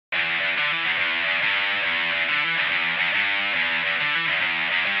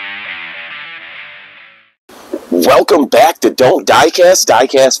Welcome back to Don't Diecast,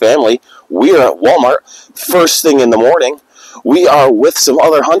 Diecast family. We are at Walmart, first thing in the morning. We are with some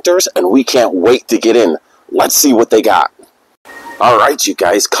other hunters, and we can't wait to get in. Let's see what they got. Alright, you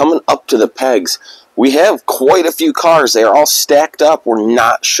guys, coming up to the pegs. We have quite a few cars. They are all stacked up. We're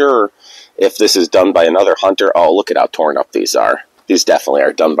not sure if this is done by another hunter. Oh, look at how torn up these are. These definitely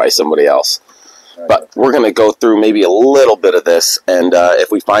are done by somebody else. But we're going to go through maybe a little bit of this, and if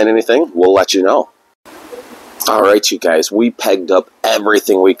we find anything, we'll let you know. Alright, you guys, we pegged up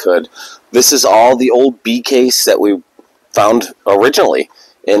everything we could. This is all the old B case that we found originally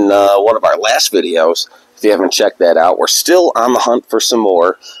in one of our last videos. If you haven't checked that out, we're still on the hunt for some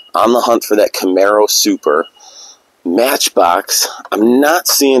more. On the hunt for that Camaro Super. Matchbox, I'm not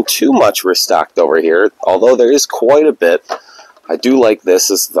seeing too much restocked over here, although there is quite a bit. I do like this.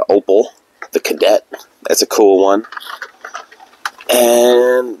 This is the Opel, the Cadet. That's a cool one.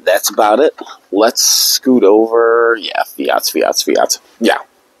 And that's about it. Let's scoot over. Yeah, Fiats. Yeah,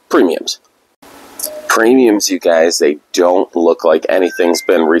 premiums. Premiums, you guys, they don't look like anything's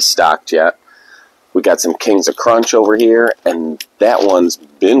been restocked yet. We got some Kings of Crunch over here, and that one's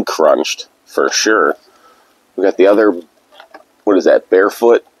been crunched for sure. We got the other, what is that,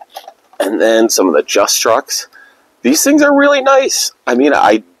 Barefoot, and then some of the Just Trucks. These things are really nice. I mean,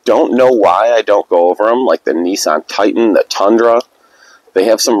 I don't know why I don't go over them, like the Nissan Titan, the Tundra. They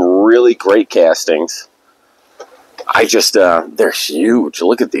have some really great castings. I just, they're huge.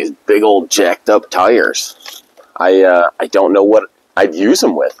 Look at these big old jacked up tires. I don't know what I'd use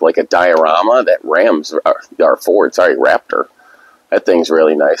them with, like a diorama, that Raptor. That thing's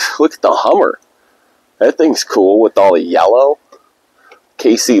really nice. Look at the Hummer. That thing's cool with all the yellow.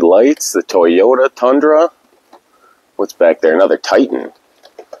 KC lights, the Toyota Tundra. What's back there? Another Titan.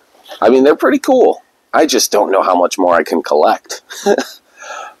 I mean, they're pretty cool. I just don't know how much more I can collect.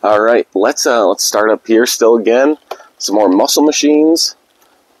 Alright, let's start up here still again. Some more muscle machines.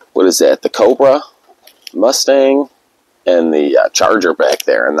 What is that? The Cobra, Mustang, and the Charger back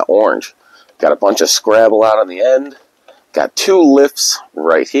there in the orange. Got a bunch of Scrabble out on the end. Got two lifts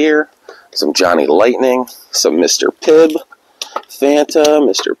right here. Some Johnny Lightning, some Mr. Pibb, Fanta,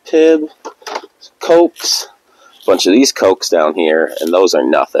 Mr. Pibb, Cokes. A bunch of these Cokes down here, and those are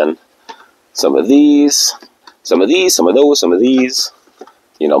nothing. Some of these, some of these, some of those, some of these.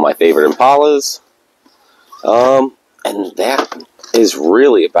 You know, my favorite Impalas. And that is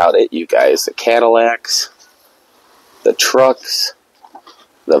really about it, you guys. The Cadillacs, the trucks,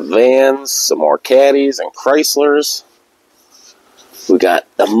 the vans, some more Caddies and Chryslers. We got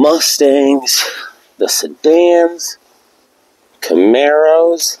the Mustangs, the sedans,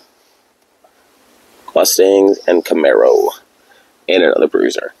 Camaros, Mustangs, and Camaro. And another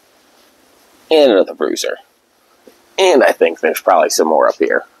Bruiser. And another Bruiser. And I think there's probably some more up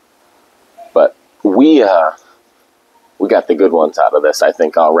here. But we got the good ones out of this, I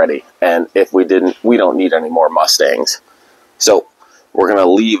think, already. And if we didn't, we don't need any more Mustangs. So we're going to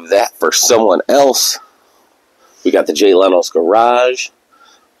leave that for someone else. We got the Jay Leno's Garage,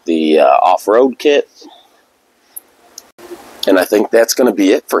 the off-road kit. And I think that's going to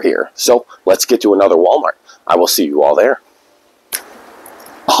be it for here. So let's get to another Walmart. I will see you all there.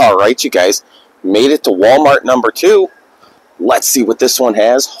 Alright, you guys. Made it to Walmart number 2. Let's see what this one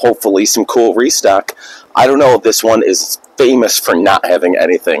has. Hopefully some cool restock. I don't know if this one is famous for not having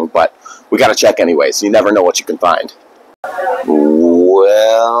anything, but we got to check anyways. You never know what you can find.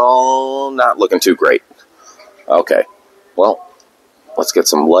 Well, not looking too great. Okay, well, let's get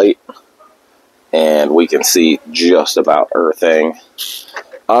some light, and we can see just about everything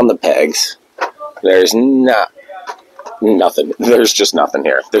on the pegs. There's nothing. There's just nothing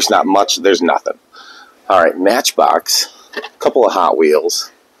here. There's not much. There's nothing. Alright, Matchbox. A couple of Hot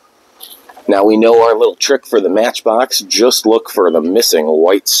Wheels. Now we know our little trick for the Matchbox. Just look for the missing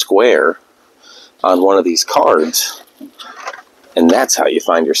white square on one of these cards. And that's how you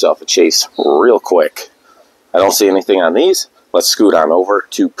find yourself a chase real quick. I don't see anything on these. Let's scoot on over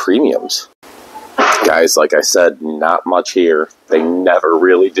to premiums. Guys, like I said, not much here. They never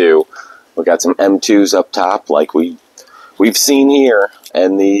really do. We got some M2s up top like we've seen here,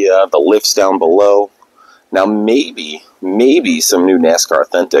 and the lifts down below. Now maybe some new NASCAR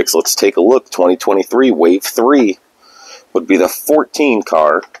Authentics. Let's take a look. 2023 Wave 3 would be the 14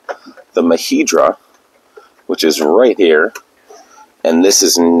 car, the Mahindra, which is right here. And this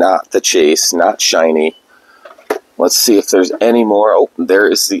is not the chase, not shiny. Let's see if there's any more. Oh, there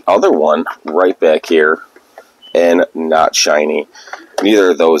is the other one right back here, and not shiny.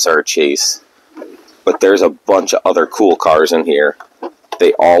 Neither of those are a chase. But there's a bunch of other cool cars in here.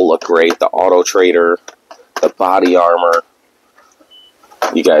 They all look great. The Auto Trader, the body armor.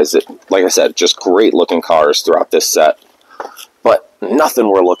 You guys, like I said, just great looking cars throughout this set. But nothing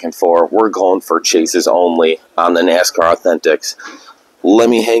we're looking for. We're going for chases only on the NASCAR Authentics. Let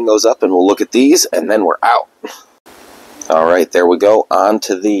me hang those up and we'll look at these and then we're out. Alright, there we go. On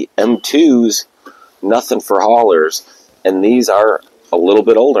to the M2s. Nothing for haulers. And these are a little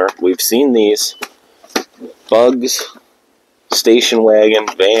bit older. We've seen these. Bugs, station wagon,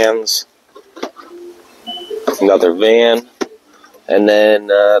 vans, another van, and then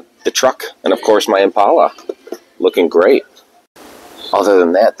the truck, and of course my Impala. Looking great. Other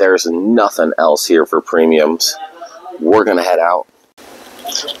than that, there's nothing else here for premiums. We're going to head out.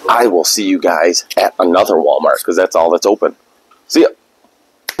 I will see you guys at another Walmart, because that's all that's open. See ya.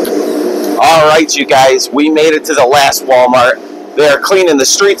 Alright, you guys, we made it to the last Walmart. They're cleaning the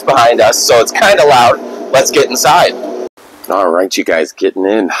streets behind us, so it's kind of loud. Let's get inside. Alright, you guys, getting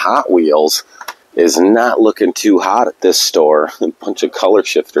in. Hot Wheels is not looking too hot at this store. A bunch of color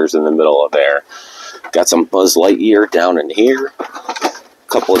shifters in the middle of there. Got some Buzz Lightyear down in here. A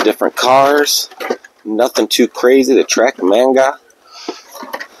couple of different cars. Nothing too crazy. The Track Manga.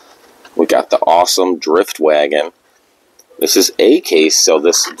 We got the awesome Drift Wagon. This is a case, so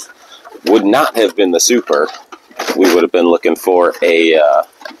this would not have been the Super. We would have been looking for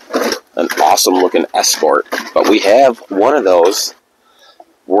an awesome looking Escort. But we have one of those.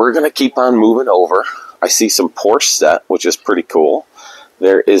 We're going to keep on moving over. I see some Porsche set, which is pretty cool.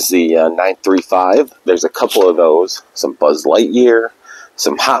 There is the 935. There's a couple of those. Some Buzz Lightyear.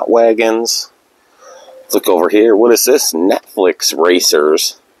 Some Hot Wagons. Let's look over here. What is this? Netflix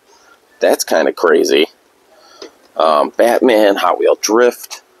Racers. That's kind of crazy. Batman, Hot Wheel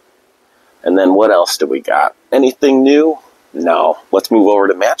Drift. And then what else do we got? Anything new? No. Let's move over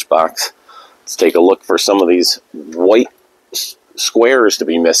to Matchbox. Let's take a look for some of these white squares to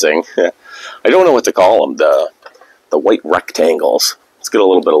be missing. I don't know what to call them. The white rectangles. Let's get a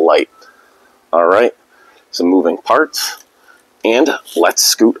little bit of light. Alright. Some moving parts. And let's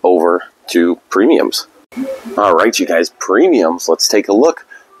scoot over to premiums. Alright, you guys. Premiums. Let's take a look.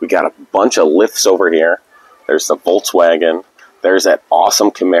 We got a bunch of lifts over here. There's the Volkswagen. There's that awesome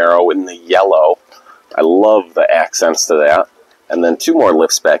Camaro in the yellow. I love the accents to that. And then two more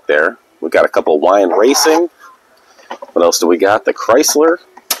lifts back there. We got a couple Wine Racing. What else do we got? The Chrysler.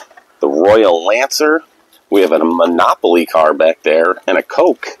 The Royal Lancer. We have a Monopoly car back there. And a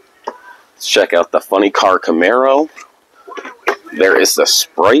Coke. Let's check out the Funny Car Camaro. There is the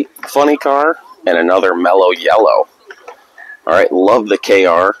Sprite Funny Car. And another Mellow Yellow. Alright, love the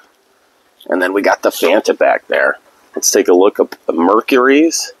KR. And then we got the Fanta back there. Let's take a look at the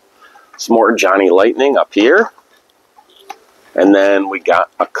Mercuries. Some more Johnny Lightning up here. And then we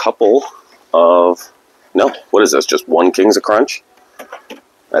got a couple of... No, what is this? Just one Kings of Crunch?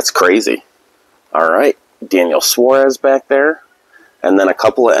 That's crazy. Alright, Daniel Suarez back there. And then a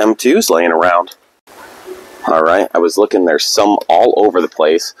couple of M2s laying around. Alright, I was looking, there's some all over the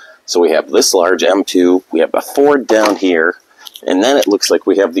place. So we have this large M2, we have the Ford down here, and then it looks like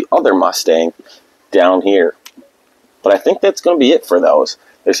we have the other Mustang down here. But I think that's going to be it for those.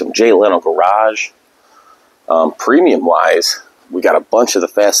 There's some Jay Leno Garage. Premium-wise, we got a bunch of the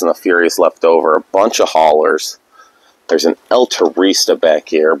Fast and the Furious left over, a bunch of haulers. There's an El Turista back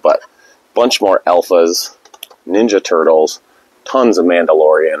here, but a bunch more Alphas, Ninja Turtles, tons of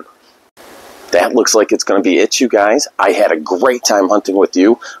Mandalorian. That looks like it's going to be it, you guys. I had a great time hunting with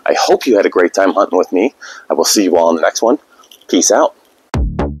you. I hope you had a great time hunting with me. I will see you all in the next one. Peace out.